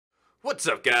What's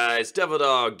up, guys? Devil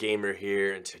Dog Gamer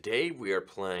here, and today we are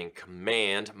playing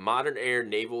Command Modern Air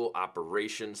Naval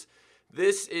Operations.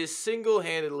 This is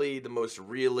single-handedly the most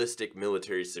realistic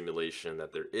military simulation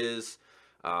that there is.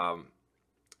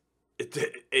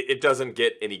 It doesn't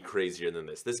get any crazier than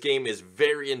this. This game is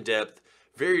very in-depth,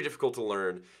 very difficult to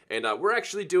learn, and we're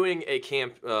actually doing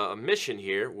a mission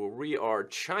here where we are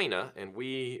China, and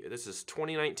this is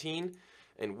 2019,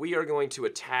 and we are going to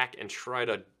attack and try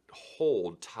to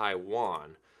hold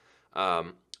Taiwan.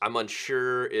 I'm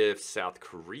unsure if South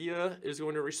Korea is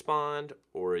going to respond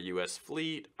or a U.S.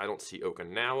 fleet. I don't see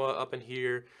Okinawa up in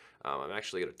here. I'm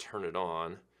actually going to turn it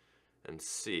on and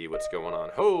see what's going on.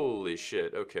 Holy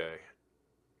shit, okay.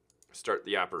 Start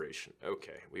the operation.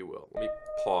 Okay, we will. Let me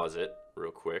pause it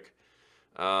real quick.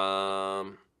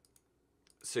 So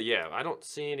yeah, I don't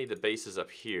see any of the bases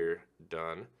up here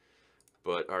done.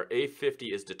 But our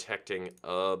A50 is detecting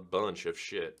a bunch of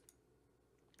shit.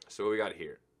 So what we got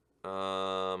here?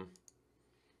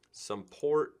 Some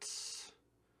ports.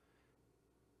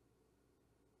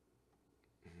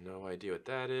 No idea what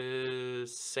that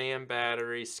is. SAM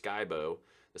battery, Skybow.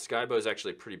 The Skybow is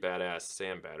actually a pretty badass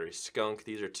SAM battery. Skunk,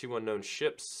 these are two unknown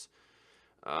ships.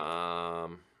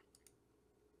 Unknown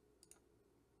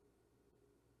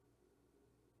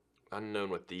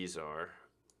what these are.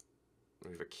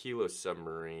 We have a Kilo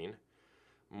submarine.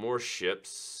 More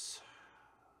ships.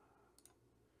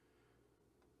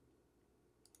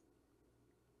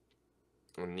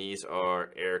 And these are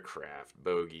aircraft,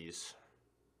 bogies.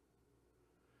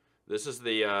 This is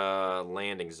the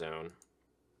landing zone.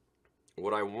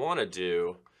 What I want to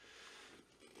do...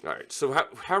 Alright, so how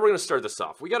are we going to start this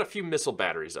off? We got a few missile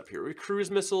batteries up here. We have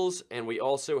cruise missiles, and we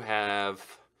also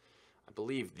have... I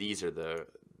believe these are the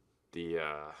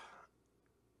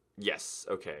yes,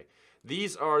 okay.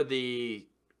 These are the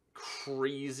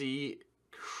crazy,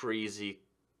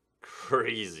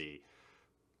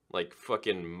 like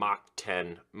fucking Mach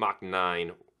 10, Mach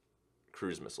 9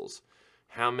 cruise missiles.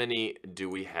 How many do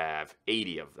we have?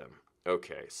 80 of them.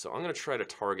 Okay, so I'm going to try to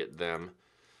target them.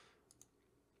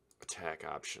 Attack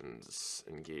options,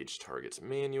 engage targets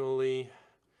manually.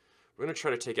 We're going to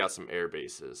try to take out some air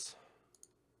bases.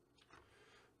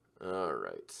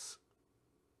 Alright.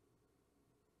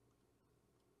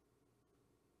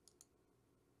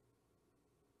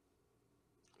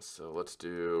 So let's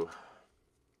do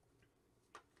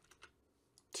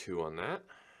 2 on that.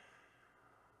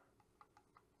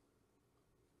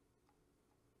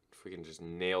 If we can just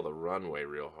nail the runway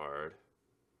real hard.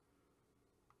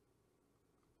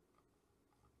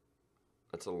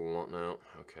 That's a lot, no,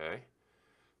 okay.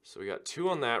 So we got 2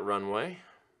 on that runway.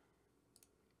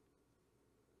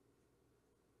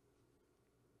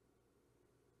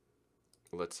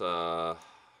 Let's,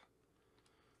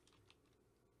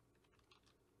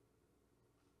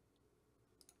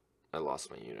 I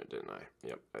lost my unit, didn't I?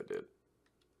 Yep, I did.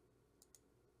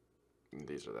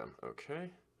 These are them.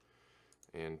 Okay.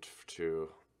 And to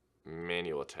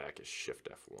manual attack is Shift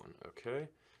F1. Okay.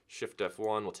 Shift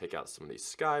F1 will take out some of these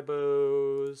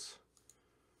Skybows.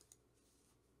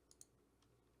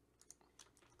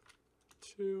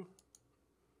 2.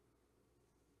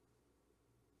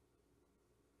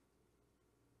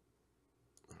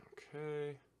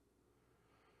 Okay.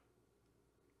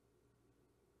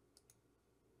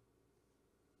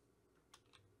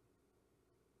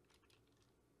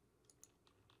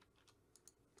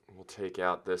 We'll take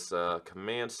out this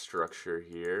command structure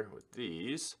here with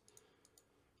these.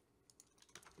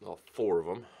 All 4 of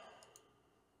them.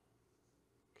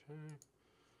 Okay.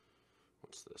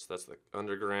 What's this? That's the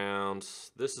underground.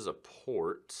 This is a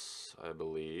port, I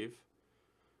believe.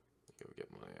 Go get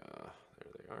my,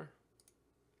 there they are.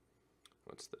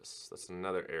 What's this? That's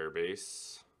another air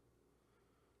base.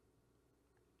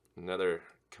 Another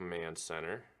command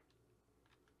center.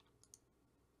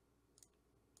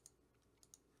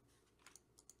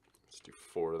 Let's do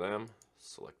 4 of them.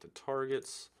 Selected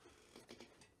targets.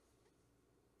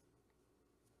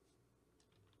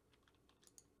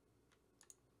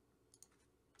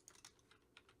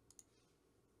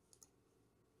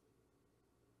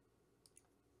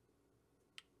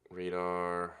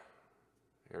 Radar,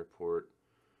 airport,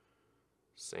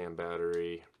 SAM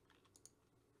battery.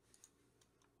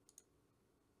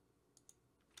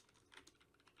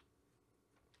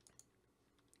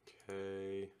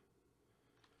 Okay.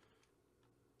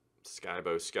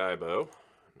 Skybow.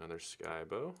 Another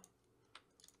Skybow.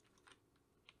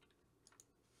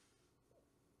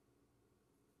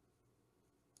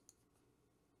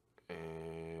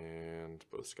 And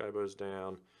both Skybows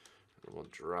down. And we'll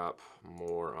drop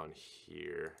more on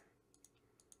here.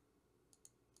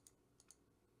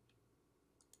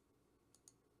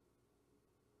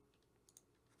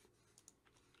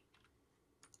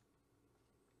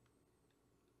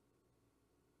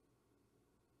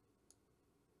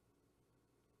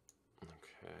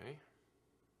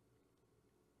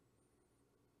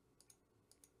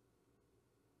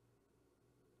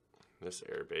 this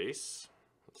airbase.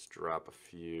 Let's drop a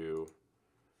few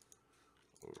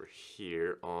over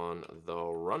here on the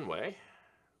runway.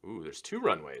 Ooh, there's 2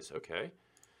 runways, okay.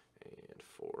 And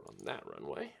 4 on that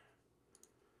runway.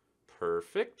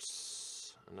 Perfect.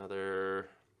 Another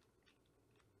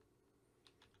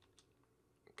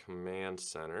command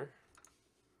center.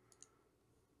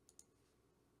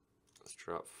 Let's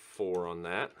drop 4 on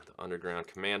that. The underground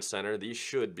command center. These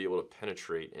should be able to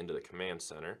penetrate into the command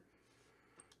center.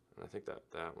 And I think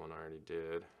that one I already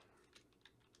did.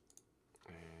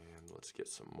 And let's get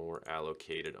some more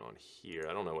allocated on here.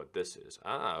 I don't know what this is.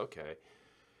 Ah, okay.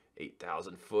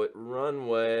 8,000 foot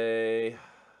runway.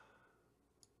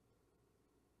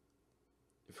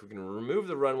 If we can remove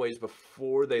the runways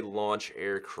before they launch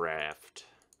aircraft,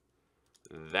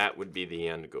 that would be the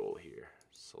end goal here.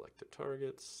 Selected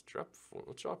targets.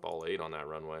 Let's drop all 8 on that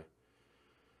runway.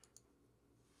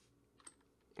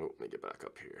 Oh, let me get back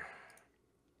up here.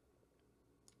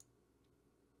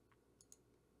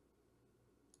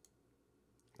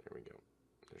 There we go.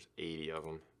 There's 80 of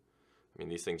them. I mean,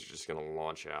 these things are just going to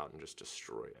launch out and just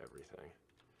destroy everything.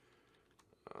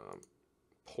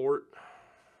 Port.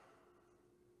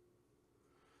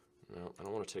 No, I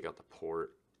don't want to take out the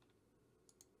port.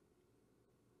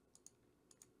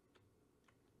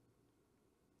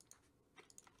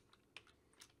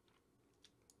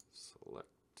 Select.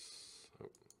 Oh,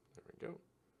 there we go.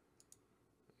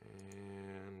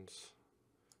 And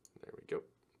there we go.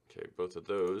 Okay, both of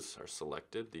those are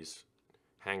selected, these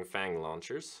Hang Fang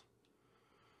launchers.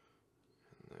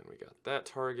 And then we got that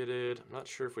targeted. I'm not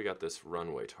sure if we got this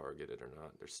runway targeted or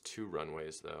not. There's 2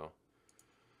 runways though,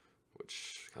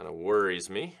 which kind of worries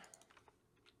me.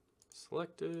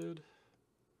 Selected.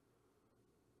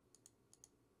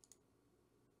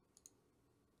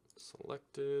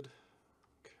 Selected.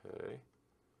 Okay.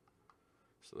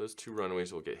 So those 2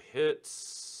 runways will get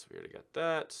hits. We already got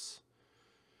that.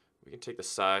 We can take the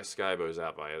skybows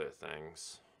out by other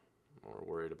things. More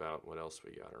worried about what else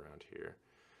we got around here.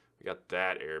 We got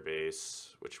that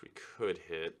airbase, which we could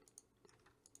hit.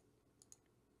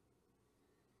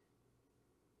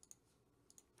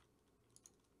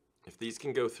 If these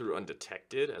can go through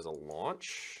undetected as a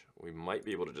launch, we might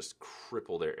be able to just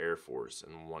cripple their air force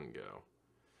in one go.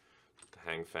 The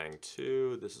Hang Fang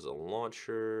 2, this is a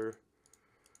launcher.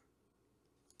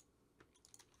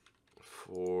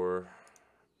 4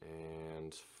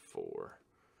 and 4.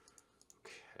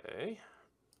 Okay.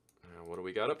 Now what do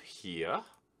we got up here?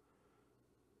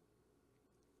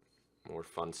 More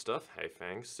fun stuff. Hang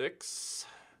Fang 6.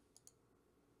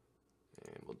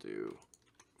 And we'll do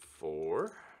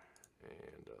 4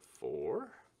 and a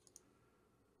 4.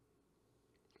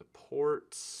 The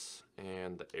ports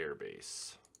and the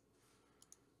airbase.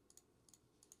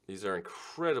 These are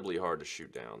incredibly hard to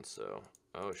shoot down, so...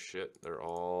 Oh shit, they're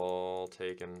all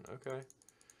taken. Okay.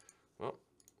 Well,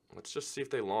 let's just see if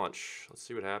they launch. Let's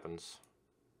see what happens.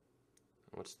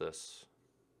 What's this?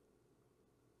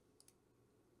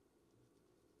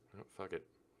 Oh, fuck it.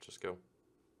 Just go.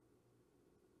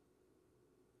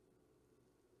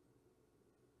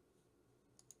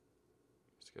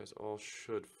 These guys all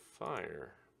should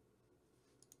fire.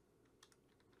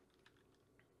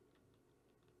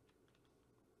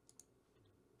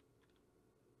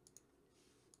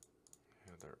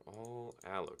 Yeah, they're all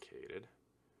allocated.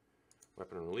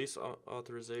 Weapon release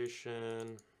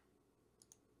authorization.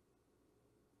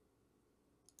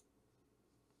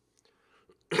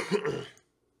 Let's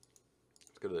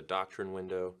go to the doctrine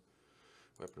window.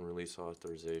 Weapon release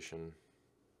authorization.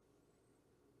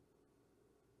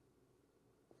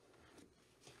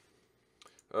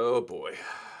 Oh boy.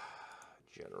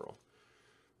 General.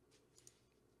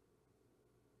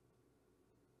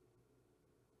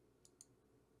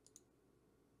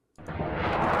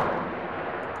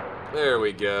 There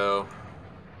we go.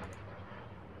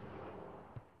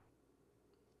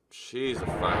 She's a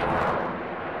fire.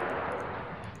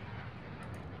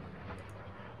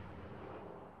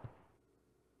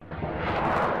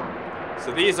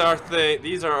 So these are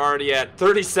already at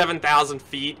 37,000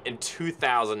 feet and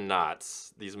 2,000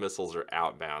 knots. These missiles are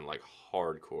outbound like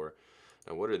hardcore.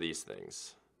 Now what are these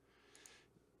things?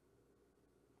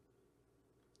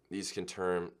 These can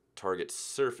target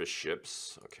surface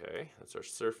ships. Okay, that's our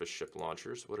surface ship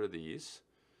launchers. What are these?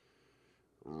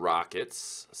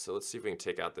 Rockets. So let's see if we can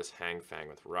take out this Hang Fang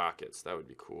with rockets. That would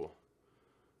be cool.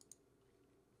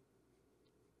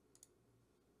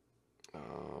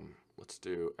 Let's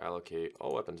do allocate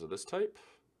all weapons of this type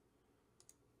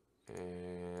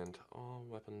and all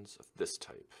weapons of this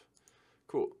type.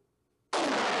 Cool.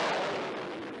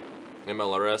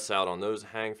 MLRS out on those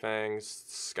Hang Fangs.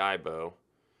 Skybow.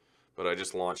 But I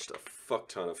just launched a fuck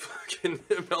ton of fucking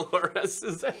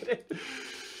MLRSs at it.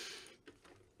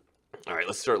 All right,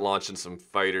 let's start launching some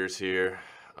fighters here.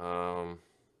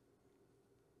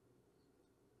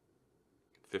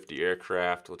 50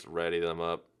 aircraft, let's ready them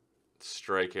up.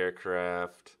 Strike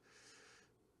aircraft.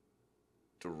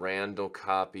 Durandal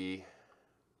copy.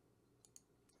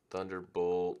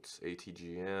 Thunderbolts,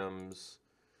 ATGMs.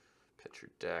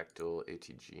 Petrodactyl,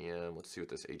 ATGM. Let's see what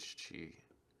this HG.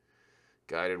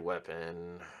 Guided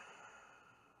weapon.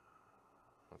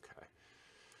 Okay.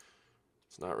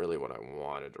 It's not really what I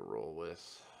wanted to roll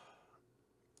with.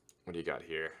 What do you got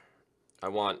here? I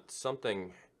want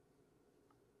something.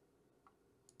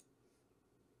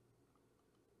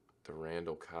 The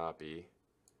Randall copy.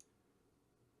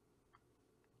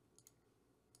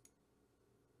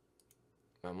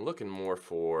 I'm looking more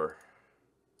for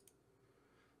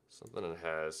something that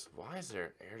has. Why is there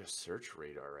an air to search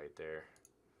radar right there?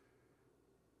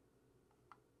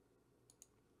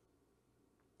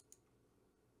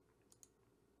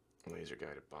 Laser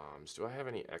guided bombs. Do I have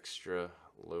any extra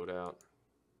loadout?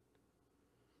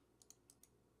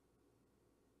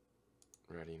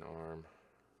 Readying arm.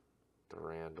 The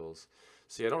Randalls.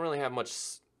 See, I don't really have much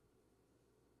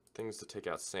things to take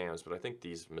out SAMs, but I think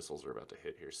these missiles are about to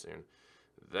hit here soon.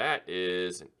 That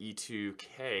is an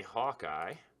E2K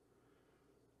Hawkeye,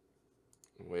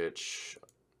 which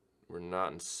we're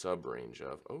not in sub range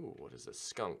of. Oh, what is this?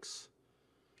 Skunks.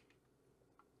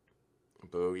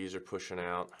 Bogies are pushing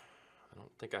out. I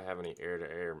don't think I have any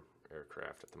air-to-air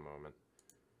aircraft at the moment.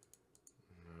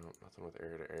 No, nothing with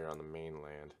air-to-air on the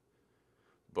mainland.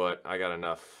 But I got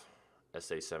enough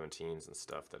SA-17s and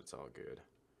stuff that it's all good.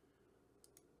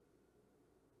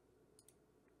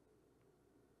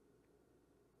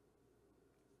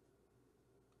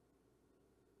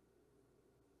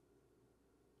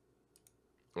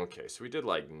 Okay, so we did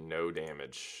like no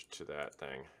damage to that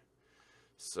thing.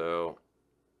 So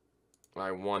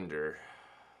I wonder.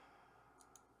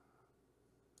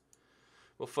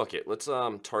 Well, fuck it. Let's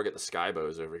target the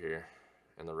Skybows over here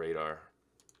and the radar.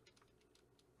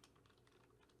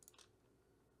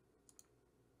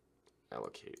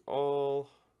 Allocate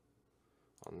all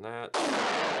on that.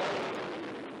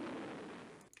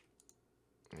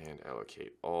 And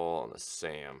allocate all on the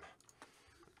SAM.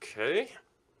 Okay.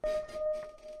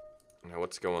 Now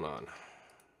what's going on?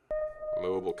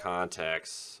 Mobile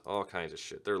contacts, all kinds of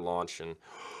shit. They're launching.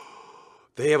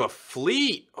 They have a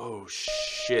fleet! Oh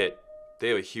shit. They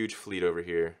have a huge fleet over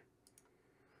here.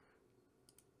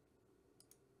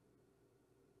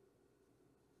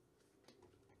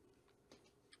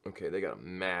 Okay, they got a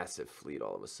massive fleet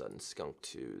all of a sudden. Skunk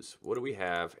 2s. What do we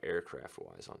have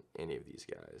aircraft-wise on any of these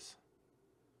guys?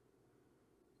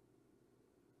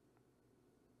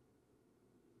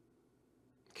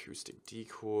 Acoustic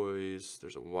decoys.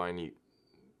 There's a whiny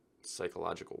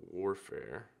psychological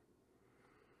warfare.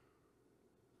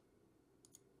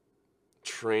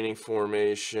 Training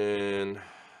formation.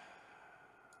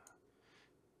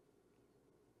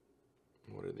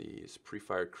 What are these?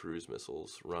 Pre-fired cruise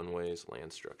missiles, runways,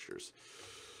 land structures.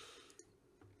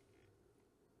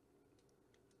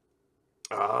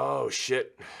 Oh,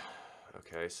 shit.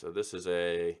 Okay, so this is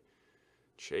a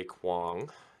Chi Kwang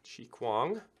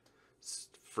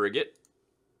frigate.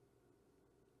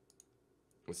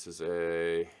 This is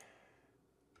a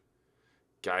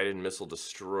guided missile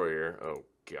destroyer. Oh,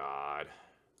 God.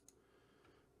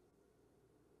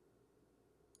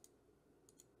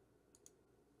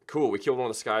 Cool, we killed one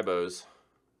of the Skybows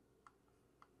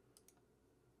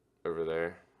over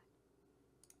there.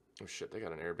 Oh shit, they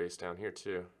got an airbase down here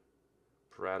too.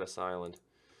 Paratus Island.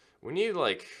 We need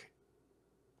like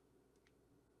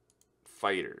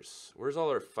fighters. Where's all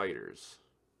our fighters?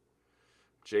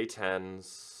 J-10s,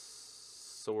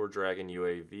 Sword Dragon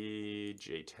UAV,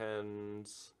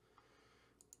 J-10s.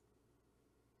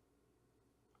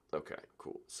 Okay,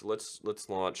 cool. So let's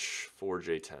launch 4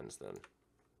 J-10s then.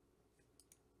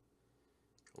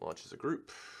 Launch as a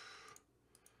group.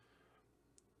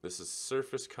 This is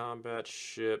surface combat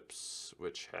ships,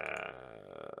 which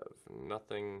have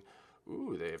nothing.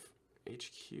 Ooh, they have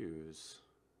HQs. These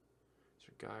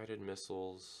are guided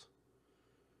missiles,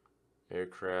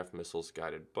 aircraft missiles,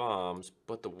 guided bombs.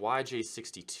 But the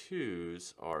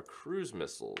YJ-62s are cruise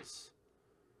missiles,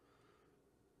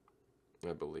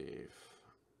 I believe.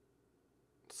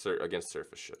 Against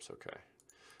surface ships, okay.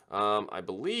 I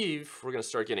believe we're going to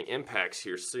start getting impacts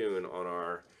here soon on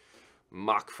our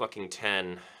Mach fucking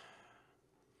 10,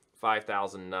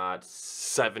 5,000 knots,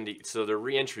 70. So they're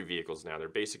re-entry vehicles now. They're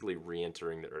basically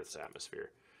re-entering the Earth's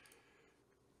atmosphere.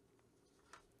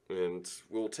 And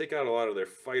we'll take out a lot of their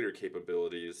fighter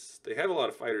capabilities. They have a lot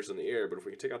of fighters in the air, but if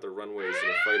we can take out their runways and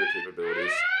their fighter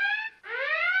capabilities...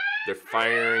 They're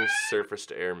firing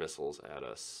surface-to-air missiles at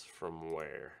us. From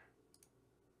where?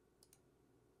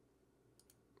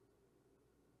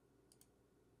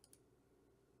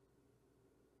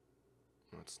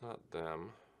 It's not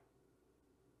them.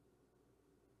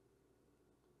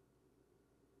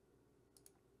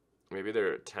 Maybe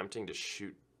they're attempting to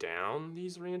shoot down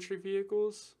these reentry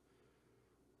vehicles?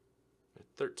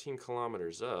 They're 13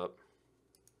 kilometers up.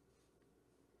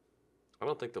 I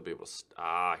don't think they'll be able to...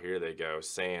 Ah, here they go.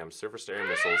 SAM, surface-to-air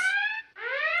missiles.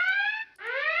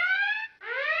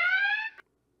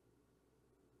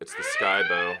 It's the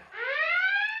Skybow.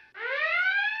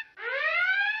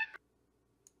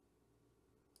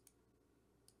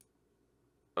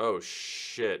 Oh,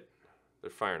 shit. They're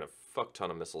firing a fuck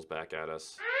ton of missiles back at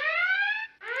us.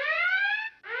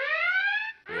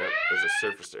 Yep, there's a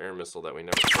surface-to-air missile that we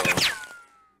never saw.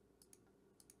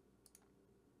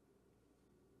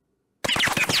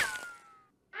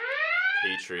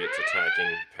 Patriots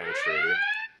attacking penetrator.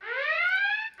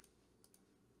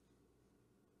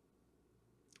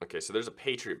 Okay, so there's a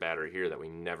Patriot battery here that we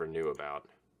never knew about.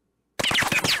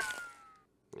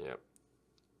 Yep.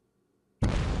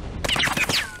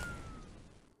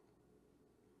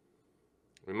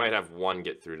 We might have one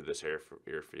get through to this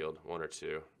airfield, one or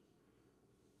two.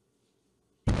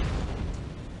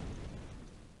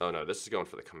 Oh no, this is going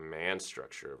for the command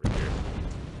structure over here.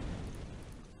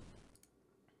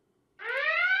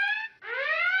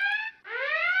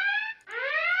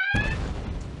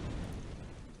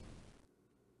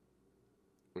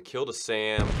 We killed a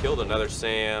SAM, killed another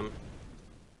SAM.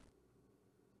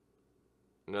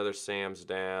 Another SAM's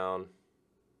down.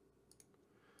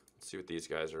 Let's see what these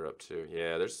guys are up to.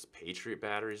 Yeah, there's Patriot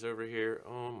batteries over here.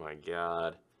 Oh my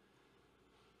god.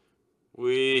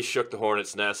 We shook the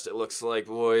hornet's nest, it looks like,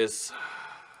 boys.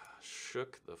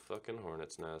 Shook the fucking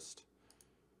hornet's nest.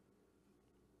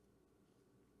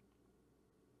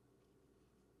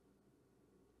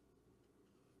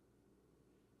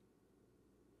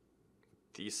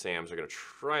 These SAMs are going to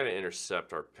try to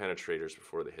intercept our penetrators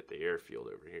before they hit the airfield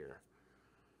over here.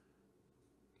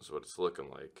 That's what it's looking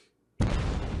like.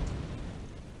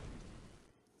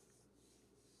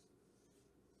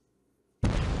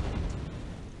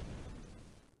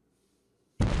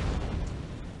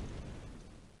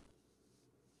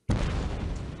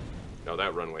 No,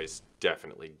 that runway's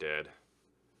definitely dead.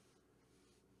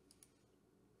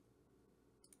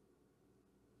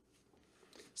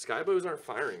 Skybows aren't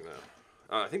firing, though.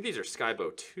 I think these are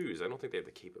Skybow 2s. I don't think they have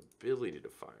the capability to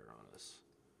fire on us.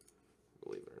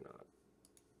 Believe it or not.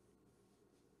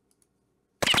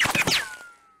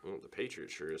 Well, the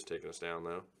Patriot sure is taking us down,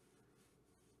 though.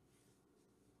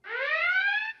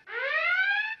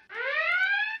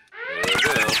 There we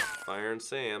go. Firing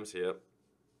SAMs, yep.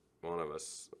 One of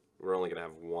us. We're only going to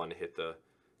have one hit the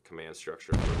command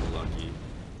structure if we're lucky.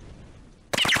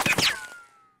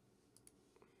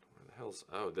 Where the hell's...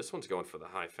 Oh, this one's going for the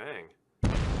High Fang.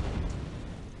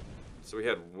 So we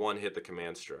had one hit the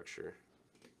command structure.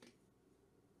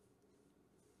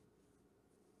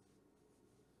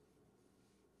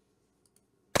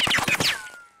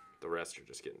 The rest are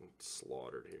just getting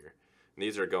slaughtered here. And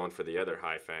these are going for the other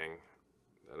High Fang.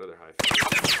 That other High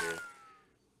Fang here.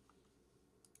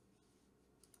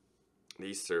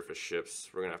 These surface ships,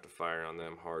 we're going to have to fire on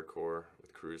them hardcore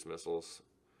with cruise missiles,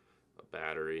 a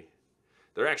battery.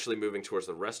 They're actually moving towards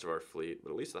the rest of our fleet, but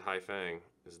at least the High Fang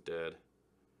is dead.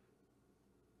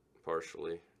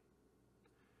 Partially.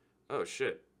 Oh,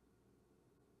 shit.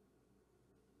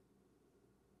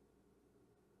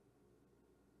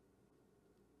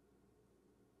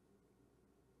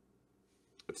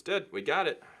 It's dead. We got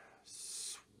it.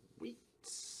 Sweet.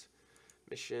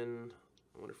 Mission.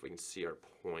 I wonder if we can see our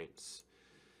points.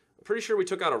 I'm pretty sure we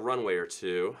took out a runway or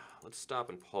two. Let's stop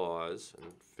and pause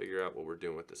and figure out what we're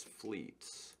doing with this fleet.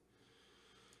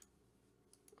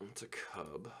 It's a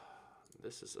Cub.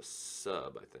 This is a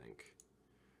sub, I think.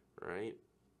 Right?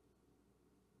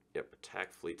 Yep,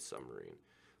 attack fleet submarine.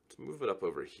 Let's move it up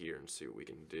over here and see what we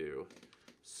can do.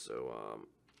 So,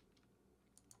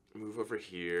 move over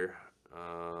here.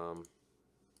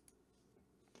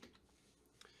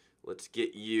 Let's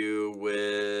get you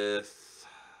with...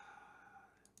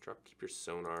 keep your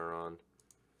sonar on.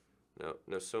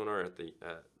 No sonar at the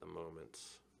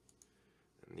moment.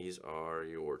 And these are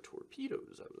your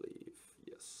torpedoes, I believe.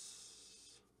 Yes.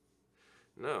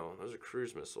 No, those are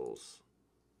cruise missiles.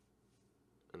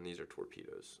 And these are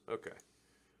torpedoes. Okay.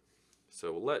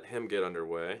 So we'll let him get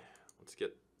underway. Let's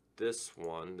get this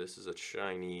one. This is a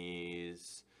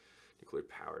Chinese.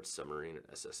 Nuclear-powered submarine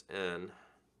at SSN.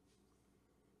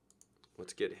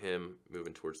 Let's get him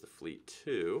moving towards the fleet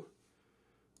too.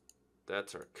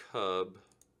 That's our Cub.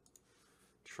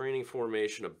 Training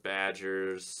formation of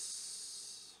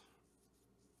Badgers.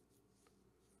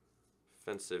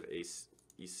 Offensive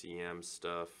ECM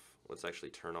stuff. Let's actually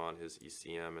turn on his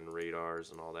ECM and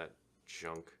radars and all that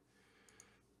junk.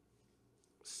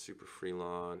 Super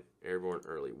Freelon. Airborne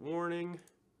early warning.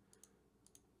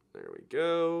 There we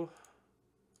go.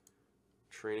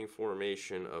 Training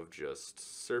formation of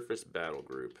just surface battle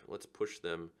group. Let's push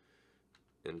them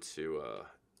into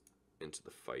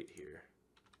the fight here.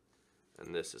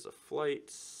 And this is a flight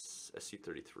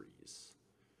SC-33s.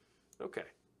 Okay.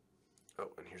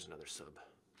 Oh, and here's another sub,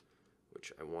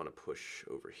 which I want to push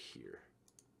over here,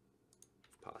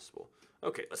 if possible.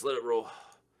 Okay, let's let it roll.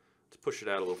 Let's push it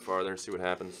out a little farther and see what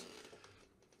happens.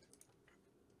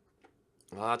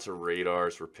 Lots of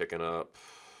radars we're picking up.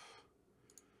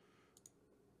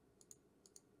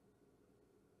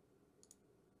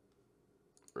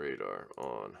 Radar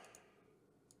on.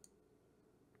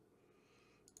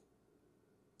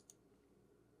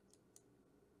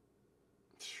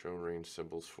 Show range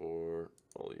symbols for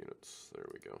all units. There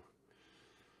we go.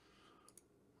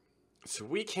 So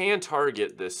we can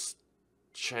target this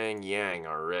Chang-Yang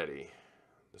already,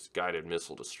 this guided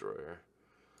missile destroyer,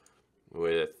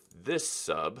 with this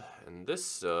sub, and this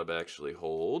sub actually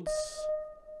holds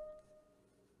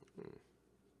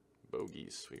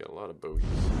bogeys. We got a lot of bogeys.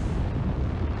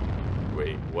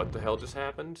 Wait, what the hell just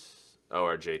happened? Oh,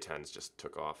 our J-10s just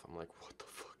took off. I'm like, what the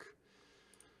fuck?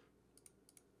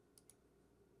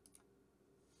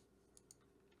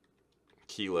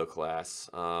 Kilo class.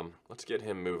 Let's get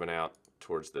him moving out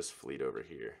towards this fleet over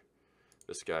here.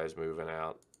 This guy's moving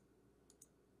out.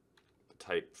 The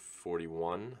Type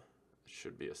 41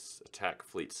 should be a attack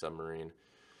fleet submarine.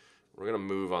 We're gonna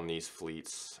move on these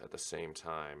fleets at the same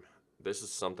time. This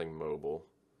is something mobile.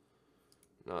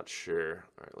 Not sure.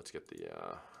 All right, let's get the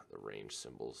range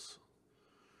symbols.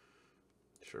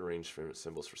 Show range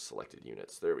symbols for selected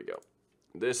units. There we go.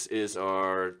 This is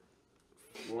our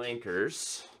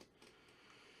flankers.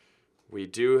 We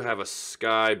do have a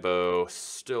skybow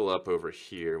still up over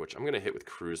here, which I'm going to hit with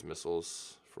cruise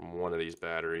missiles from one of these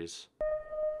batteries.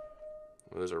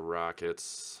 Those are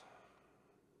rockets.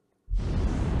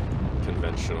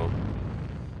 Conventional.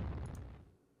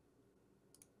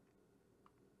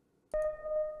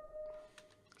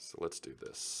 So let's do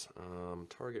this.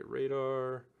 Target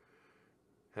radar.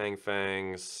 Hang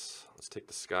fangs. Let's take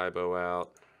the skybow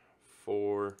out.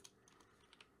 4.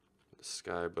 The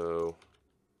skybow.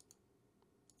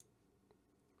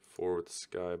 4 with the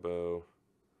skybow.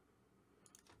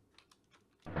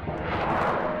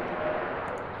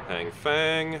 Hang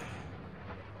fang.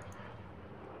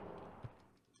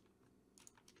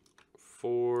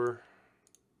 4.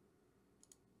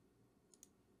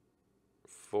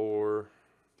 4.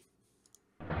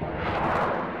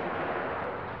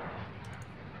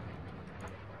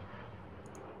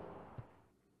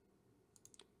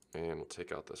 And we'll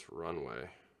take out this runway.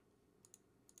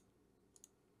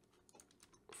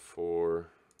 4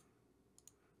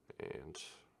 and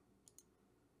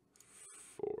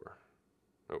 4.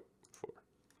 Nope, 4.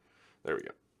 There we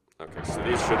go. Okay, so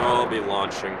these should all be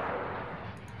launching.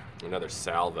 Another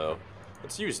salvo.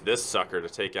 Let's use this sucker to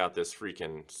take out this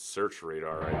freaking search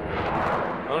radar right here.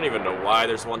 I don't even know why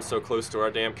there's one so close to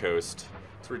our damn coast.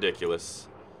 It's ridiculous.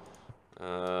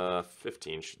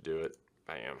 15 should do it.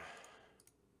 Bam.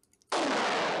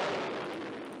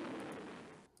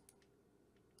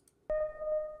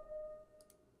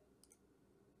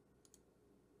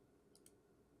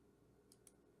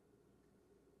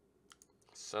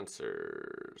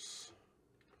 Sensors.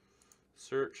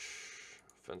 Search.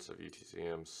 Offensive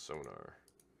UTCM sonar.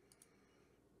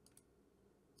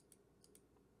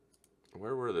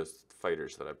 Where were the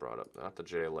fighters that I brought up? Not the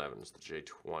J-11s, the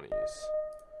J-20s.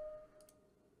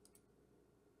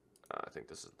 I think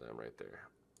this is them right there.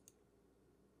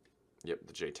 Yep,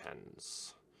 the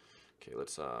J-10s. Okay,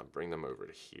 let's bring them over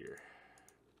to here.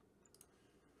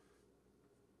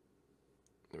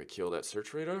 Did we kill that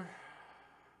search radar?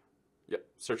 Yep,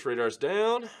 search radar's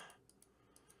down.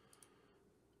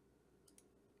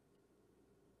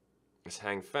 Is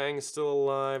Hang Fang still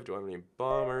alive? Do I have any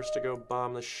bombers to go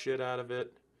bomb the shit out of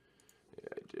it? Yeah,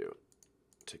 I do.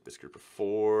 Take this group of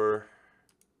 4.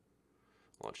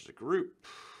 Launches a group.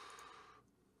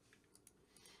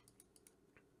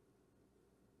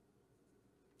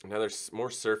 Now there's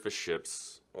more surface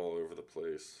ships all over the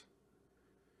place.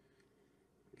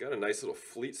 Got a nice little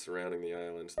fleet surrounding the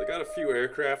islands. They got a few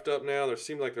aircraft up now. They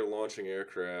seem like they're launching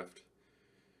aircraft.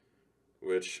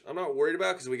 which I'm not worried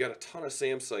about because we got a ton of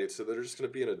SAM sites, so they're just going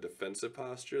to be in a defensive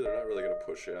posture. They're not really going to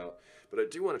push out. But I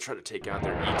do want to try to take out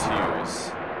their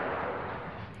E2s.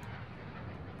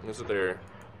 Those are their...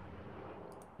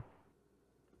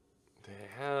 They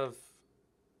have...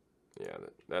 Yeah,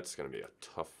 that's going to be a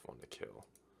tough one to kill.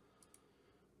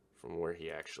 From where he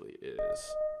actually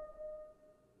is.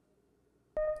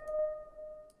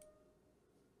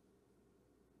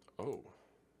 Oh,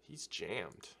 he's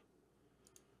jammed.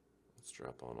 Let's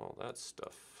drop on all that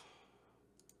stuff.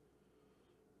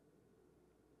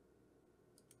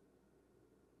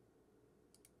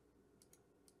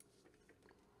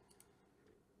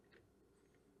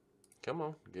 Come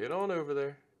on, get on over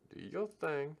there. Do your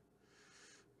thing.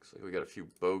 Looks like we got a few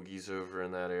bogeys over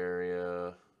in that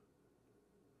area.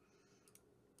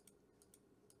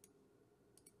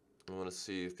 I want to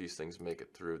see if these things make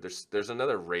it through. There's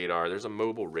another radar. There's a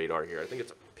mobile radar here. I think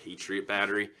it's a Patriot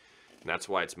battery, and that's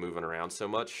why it's moving around so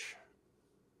much.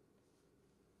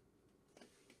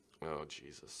 Oh,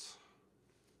 Jesus.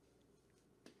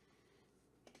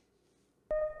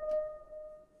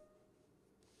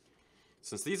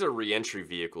 Since these are re-entry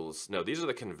vehicles, no, these are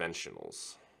the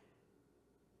conventionals.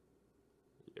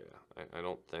 Yeah, I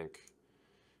don't think...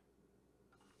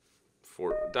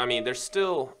 I mean, they're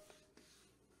still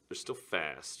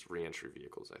fast re-entry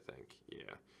vehicles, I think.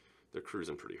 Yeah, they're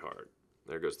cruising pretty hard.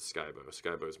 There goes the Skybow.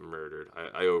 Skybo's murdered.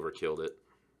 I overkilled it.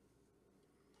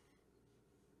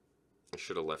 I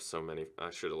should have left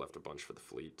I should have left a bunch for the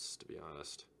fleets, to be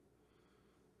honest.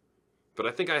 But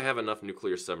I think I have enough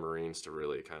nuclear submarines to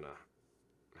really kind of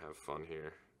have fun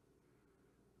here.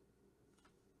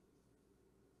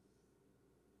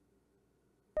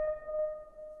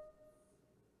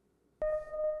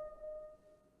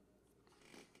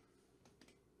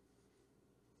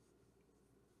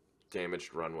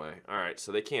 Damaged runway. Alright,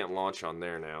 so they can't launch on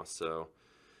there now, so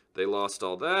they lost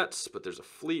all that, but there's a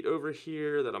fleet over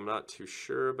here that I'm not too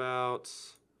sure about.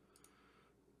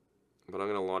 But I'm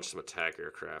going to launch some attack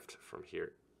aircraft from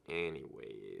here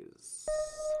anyways.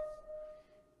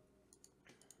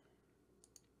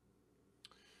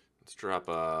 Let's drop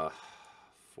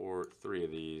 3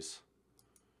 of these.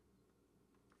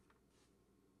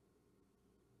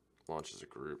 Launch as a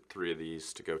group. 3 of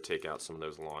these to go take out some of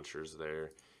those launchers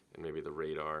there. And maybe the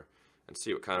radar. And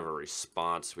see what kind of a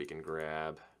response we can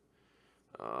grab.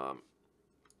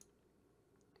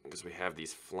 Because we have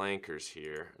these flankers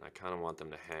here. And I kind of want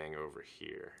them to hang over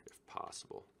here, if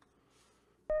possible.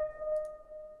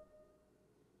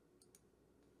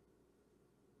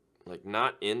 Like,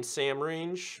 not in SAM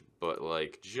range, but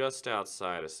like just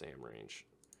outside of SAM range.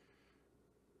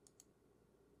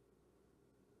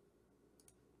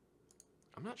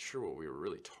 I'm not sure what we were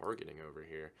really targeting over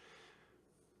here.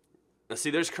 Now,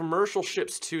 see, there's commercial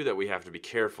ships, too, that we have to be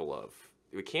careful of.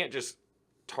 We can't just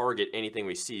target anything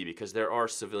we see because there are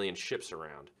civilian ships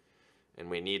around. And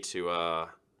we need to, yeah,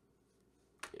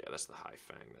 that's the High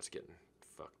Fang. That's getting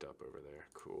fucked up over there.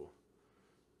 Cool.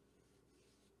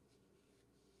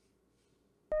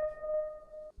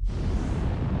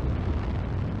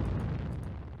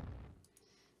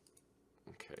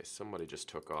 Okay, somebody just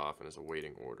took off and is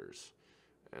awaiting orders.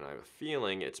 And I have a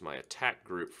feeling it's my attack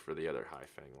group for the other High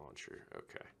Fang launcher.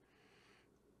 Okay.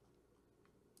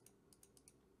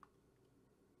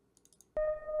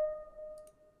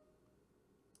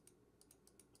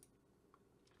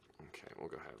 Okay, we'll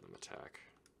go have them attack.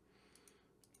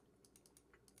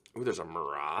 Ooh, there's a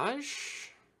Mirage?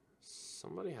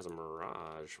 Somebody has a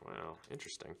Mirage. Wow,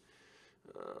 interesting.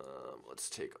 Let's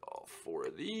take all 4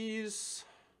 of these.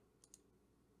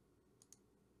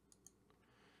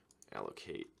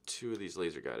 Allocate 2 of these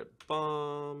laser guided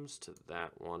bombs to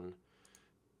that one.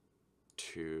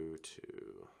 2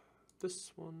 to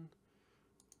this one.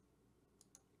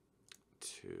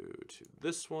 2 to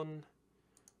this one.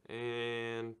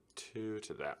 And 2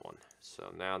 to that one.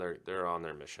 So now they're on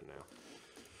their mission now.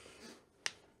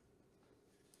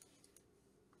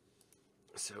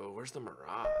 So where's the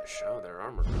Mirage? Oh, there are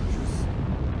Mirages.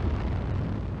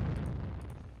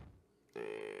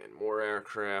 And more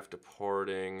aircraft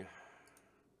departing.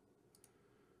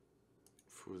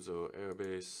 Fuso Air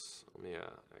Base. Let me,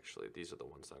 actually, these are the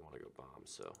ones I want to go bomb,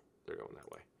 so they're going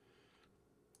that way.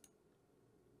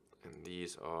 And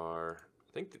these are,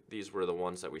 I think these were the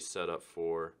ones that we set up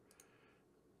for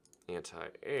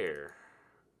anti-air,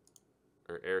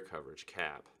 or air coverage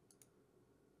cap,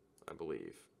 I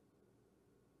believe.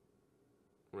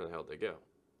 Where the hell did they go?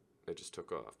 They just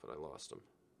took off, but I lost them.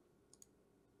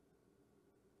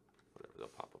 Whatever, they'll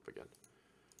pop up again.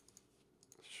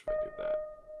 Should I do that?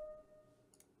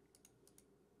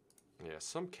 Yeah,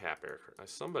 some cap aircraft.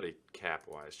 Somebody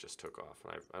cap-wise just took off.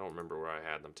 And I don't remember where I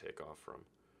had them take off from.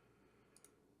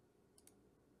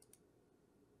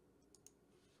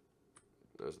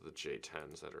 Those are the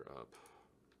J-10s that are up.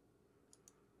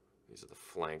 These are the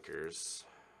flankers.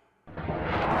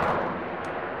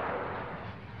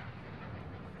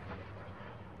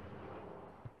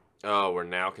 Oh, we're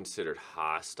now considered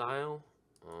hostile?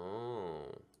 Oh.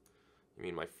 You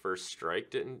mean my first strike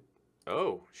didn't...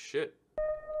 Oh, shit.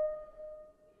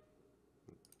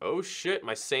 Oh, shit.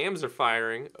 My SAMs are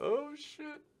firing. Oh,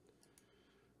 shit.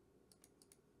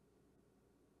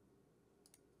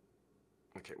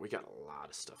 Okay, we got a lot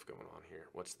of stuff going on here.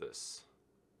 What's this?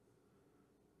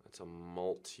 That's a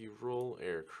multi-role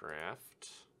aircraft.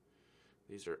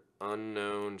 These are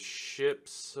unknown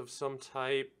ships of some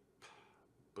type.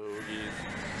 Bogies.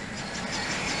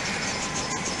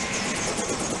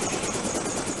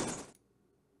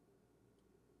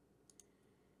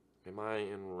 Am I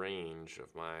in range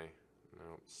of my...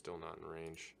 No, still not in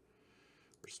range.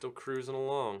 We're still cruising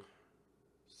along.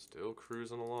 Still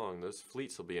cruising along. Those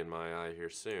fleets will be in my eye here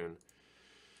soon.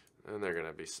 And they're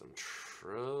gonna be some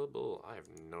trouble. I have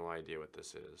no idea what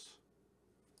this is.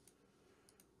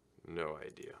 No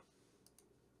idea.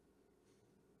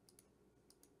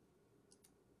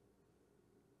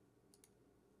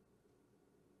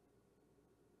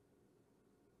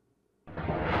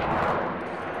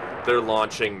 They're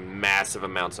launching massive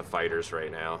amounts of fighters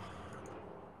right now.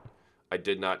 I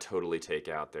did not totally take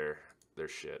out their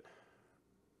shit.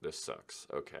 This sucks.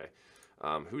 Okay.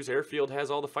 Whose airfield has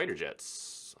all the fighter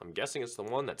jets? I'm guessing it's the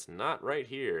one that's not right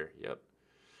here. Yep.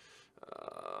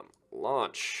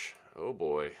 Launch. Oh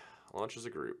boy. Launch as a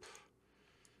group.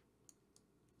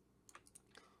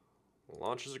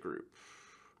 Launch as a group.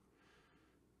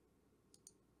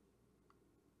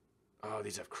 Oh,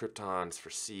 these have kryptons for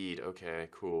seed. Okay,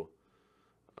 cool.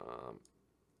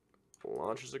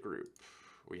 Launch as a group.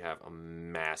 We have a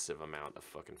massive amount of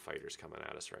fucking fighters coming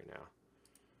at us right now.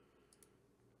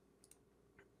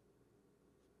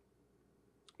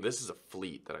 This is a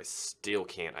fleet that I still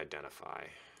can't identify.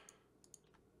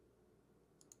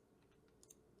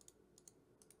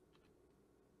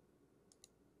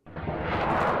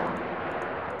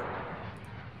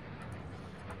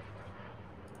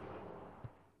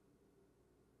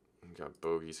 We've got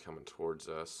bogies coming towards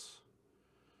us.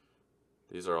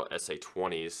 These are all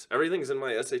SA-20s. Everything's in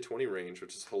my SA-20 range,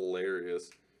 which is hilarious.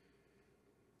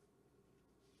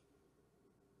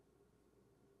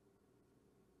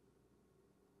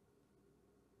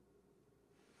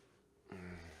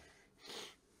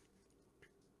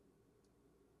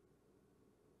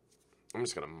 I'm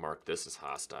just gonna mark this as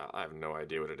hostile. I have no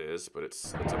idea what it is, but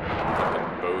it's a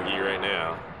fucking bogey right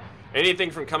now. Anything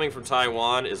coming from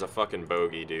Taiwan is a fucking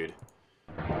bogey, dude.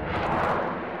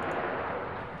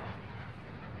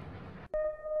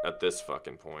 At this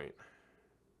fucking point.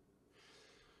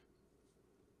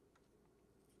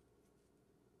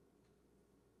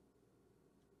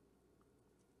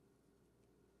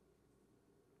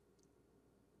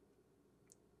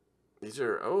 These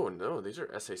are, oh no, these are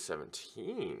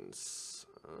SA-17s.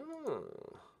 Oh.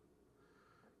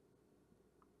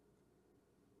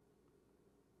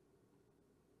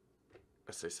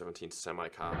 SA-17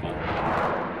 semi-copy.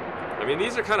 I mean,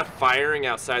 these are kind of firing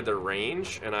outside their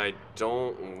range, and I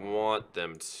don't want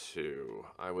them to.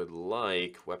 I would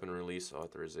like weapon release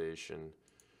authorization.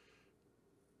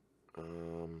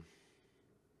 Oh,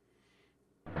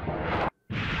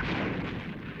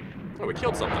 we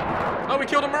killed something. Oh, we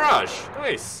killed a Mirage.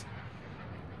 Nice.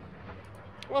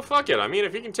 Well, fuck it. I mean,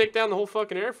 if you can take down the whole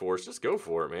fucking Air Force, just go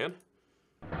for it, man.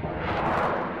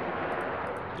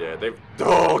 Yeah, they've...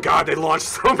 Oh, God, they launched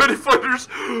so many fighters.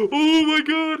 Oh, my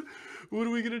God. What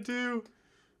are we going to do?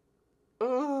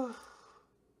 Oh,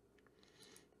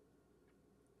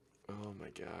 my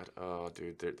God. Oh,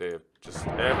 dude, they have just...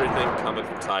 Everything coming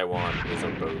from Taiwan is a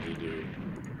bogey, dude.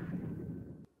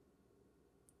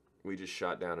 We just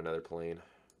shot down another plane.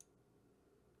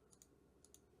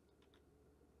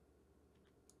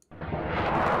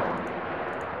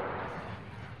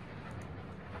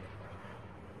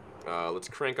 Let's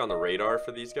crank on the radar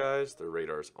for these guys. The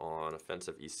radar's on.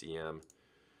 Offensive ECM.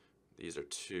 These are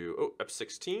two... Oh,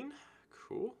 F-16.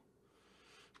 Cool.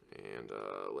 And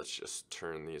let's just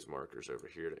turn these markers over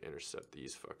here to intercept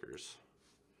these fuckers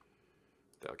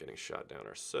without getting shot down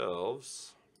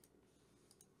ourselves.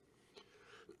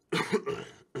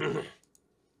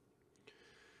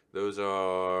 Those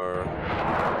are...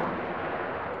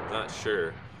 Not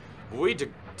sure. We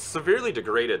severely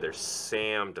degraded their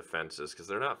SAM defenses because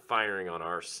they're not firing on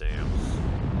our SAMs.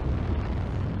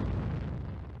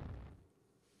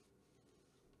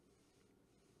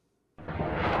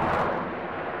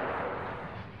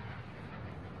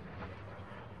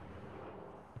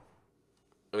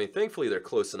 mean, thankfully they're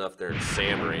close enough. They're in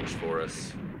SAM range for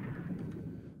us.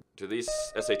 Do these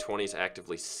SA-20s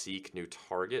actively seek new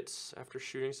targets after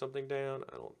shooting something down?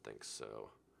 I don't think so.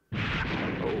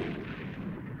 Oh.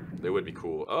 They would be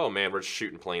cool. Oh man, we're just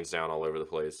shooting planes down all over the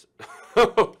place.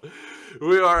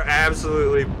 We are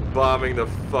absolutely bombing the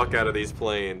fuck out of these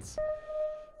planes.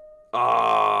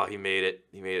 Ah, he made it.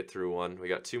 He made it through one. We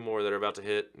got 2 more that are about to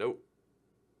hit. Nope.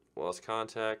 Lost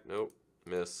contact. Nope.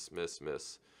 Miss, miss,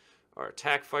 miss. Our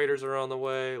attack fighters are on the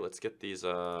way. Let's get these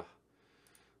guys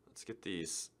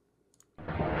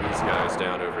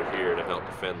down over here to help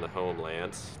defend the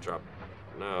homeland. Drop.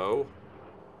 No.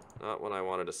 Not what I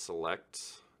wanted to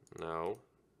select. No.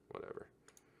 Whatever.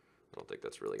 I don't think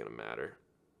that's really going to matter.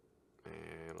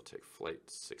 And I'll take flight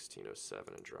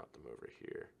 1607 and drop them over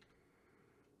here.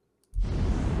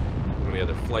 How many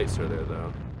other flights are there,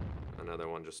 though? Another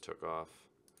one just took off.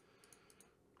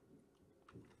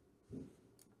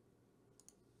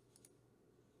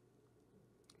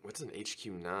 What's an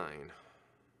HQ-9?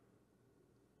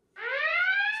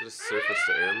 Is it a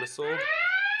surface-to-air missile?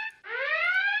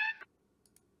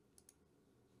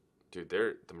 Dude,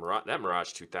 that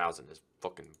Mirage 2000 is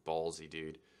fucking ballsy,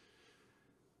 dude.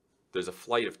 There's a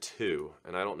flight of 2,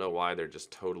 and I don't know why they're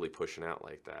just totally pushing out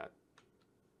like that.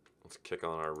 Let's kick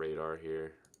on our radar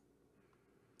here.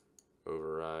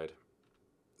 Override.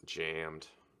 Jammed.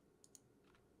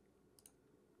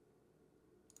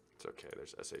 It's okay,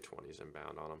 there's SA-20s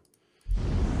inbound on them.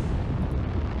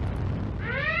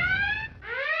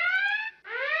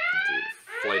 Dude,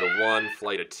 flight of 1,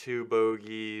 flight of 2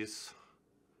 bogeys.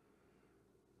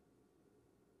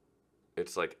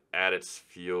 It's like at its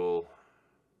fuel.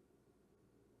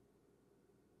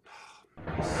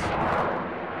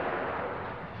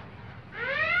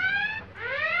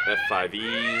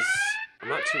 F5Es. I'm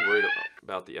not too worried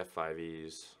about the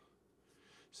F5Es.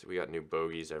 So we got new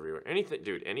bogeys everywhere. Anything,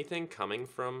 dude, anything coming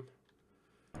from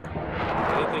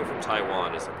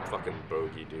Taiwan is a fucking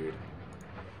bogey, dude.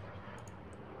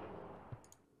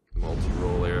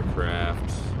 Multi-role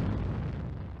aircraft.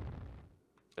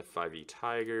 F5E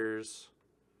Tigers.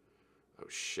 Oh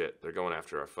shit, they're going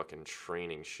after our fucking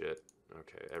training shit.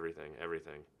 Okay, everything.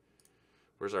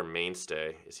 Where's our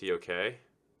mainstay? Is he okay?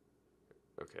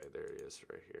 Okay, there he is,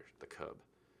 right here. The Cub.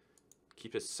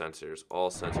 Keep his sensors.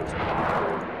 All sensors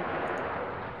on.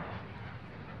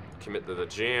 Commit to the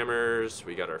jammers.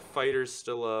 We got our fighters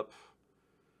still up.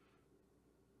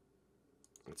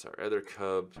 That's our other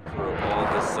Cub. Throw all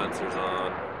his sensors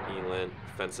on. ELINT,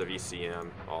 offensive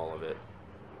ECM, all of it.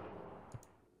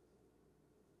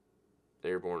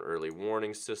 Airborne early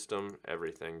warning system,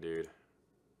 everything, dude.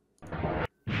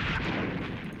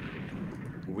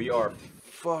 We are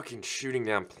fucking shooting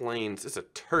down planes. It's a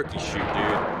turkey shoot,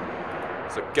 dude.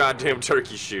 It's a goddamn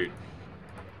turkey shoot.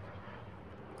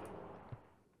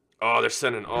 Oh, they're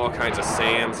sending all kinds of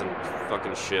SAMs and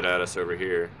fucking shit at us over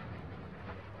here.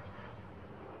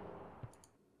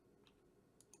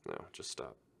 No, just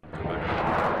stop. Go back.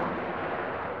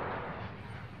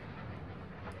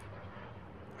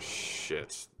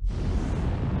 Shit.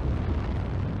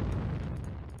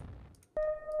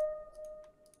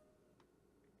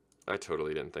 I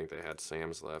totally didn't think they had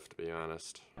SAMs left, to be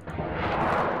honest.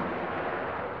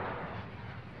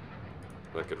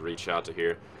 I could reach out to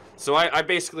here. So I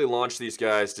basically launched these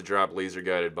guys to drop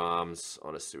laser-guided bombs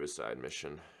on a suicide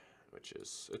mission, which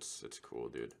is, it's cool,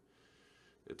 dude.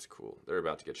 It's cool. They're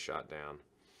about to get shot down.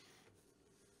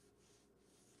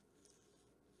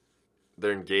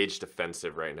 They're engaged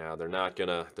defensive right now. They're not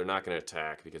gonna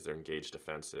attack because they're engaged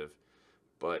defensive.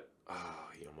 But oh,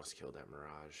 he almost killed that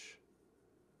Mirage.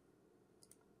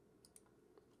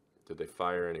 Did they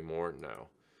fire any more? No.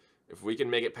 If we can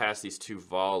make it past these 2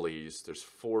 volleys, there's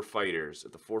 4 fighters.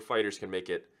 If the 4 fighters can make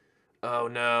it... Oh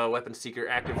no, weapon seeker,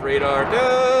 active radar.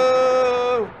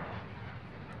 No!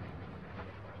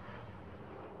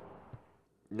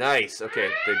 Nice, okay,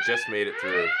 they just made it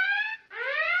through.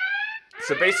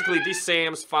 So basically, these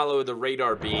SAMs follow the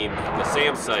radar beam from the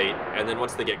SAM site, and then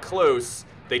once they get close,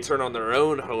 they turn on their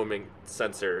own homing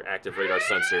sensor, active radar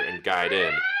sensor, and guide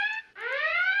in.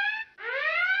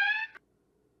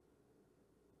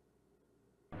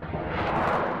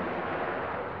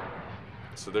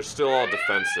 So they're still all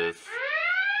defensive.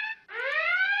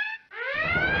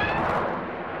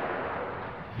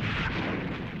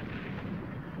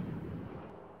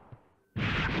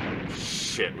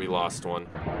 Shit, we lost one.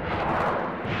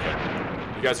 Okay.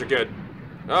 You guys are good.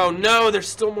 Oh no, there's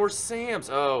still more SAMs.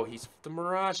 Oh, the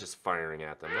Mirage is firing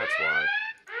at them, that's why.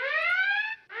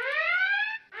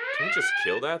 Can we just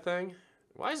kill that thing?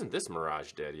 Why isn't this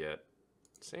Mirage dead yet?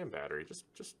 SAM battery,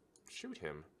 just shoot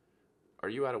him. Are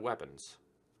you out of weapons?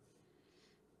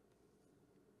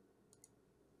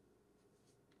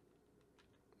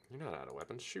 You're not out of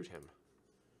weapons. Shoot him.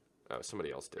 Oh,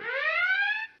 somebody else did.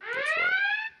 That's right.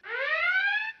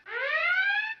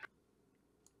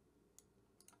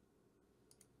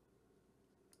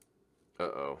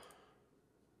 Uh-oh.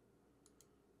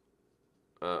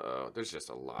 Uh-oh. There's just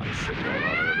a lot of shit going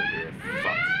on over here.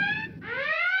 Fuck.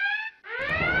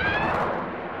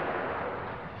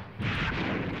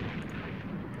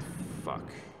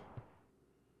 Fuck.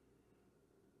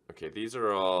 Okay, these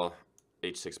are all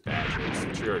H6 Badgers,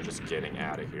 which are just getting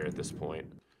out of here at this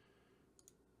point.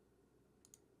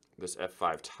 This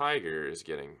F5 Tiger is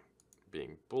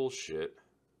being bullshit.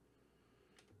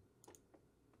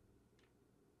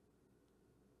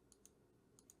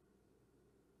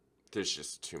 There's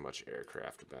just too much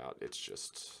aircraft about. It's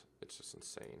just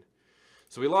insane.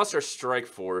 So we lost our strike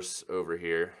force over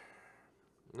here.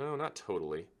 No, not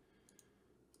totally.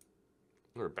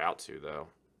 We're about to, though.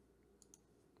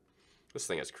 This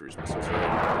thing has cruise missiles, right?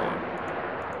 Yeah.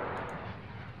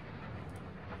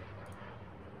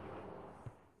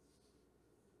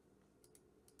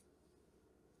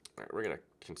 Alright, we're going to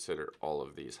consider all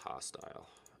of these hostile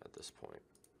at this point.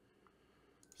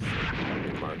 So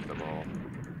let me mark them all.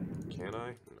 Can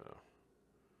I? No.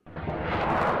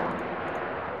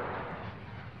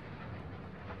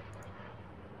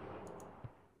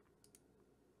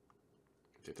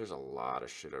 Dude, there's a lot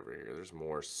of shit over here. There's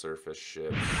more surface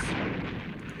ships.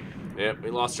 Yep,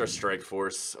 we lost our strike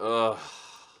force. Ugh.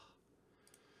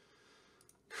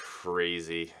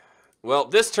 Crazy. Well,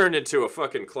 this turned into a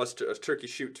fucking turkey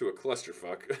shoot to a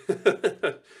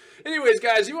clusterfuck. Anyways,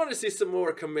 guys, you want to see some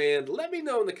more command? Let me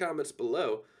know in the comments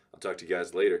below. I'll talk to you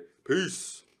guys later.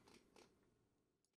 Peace.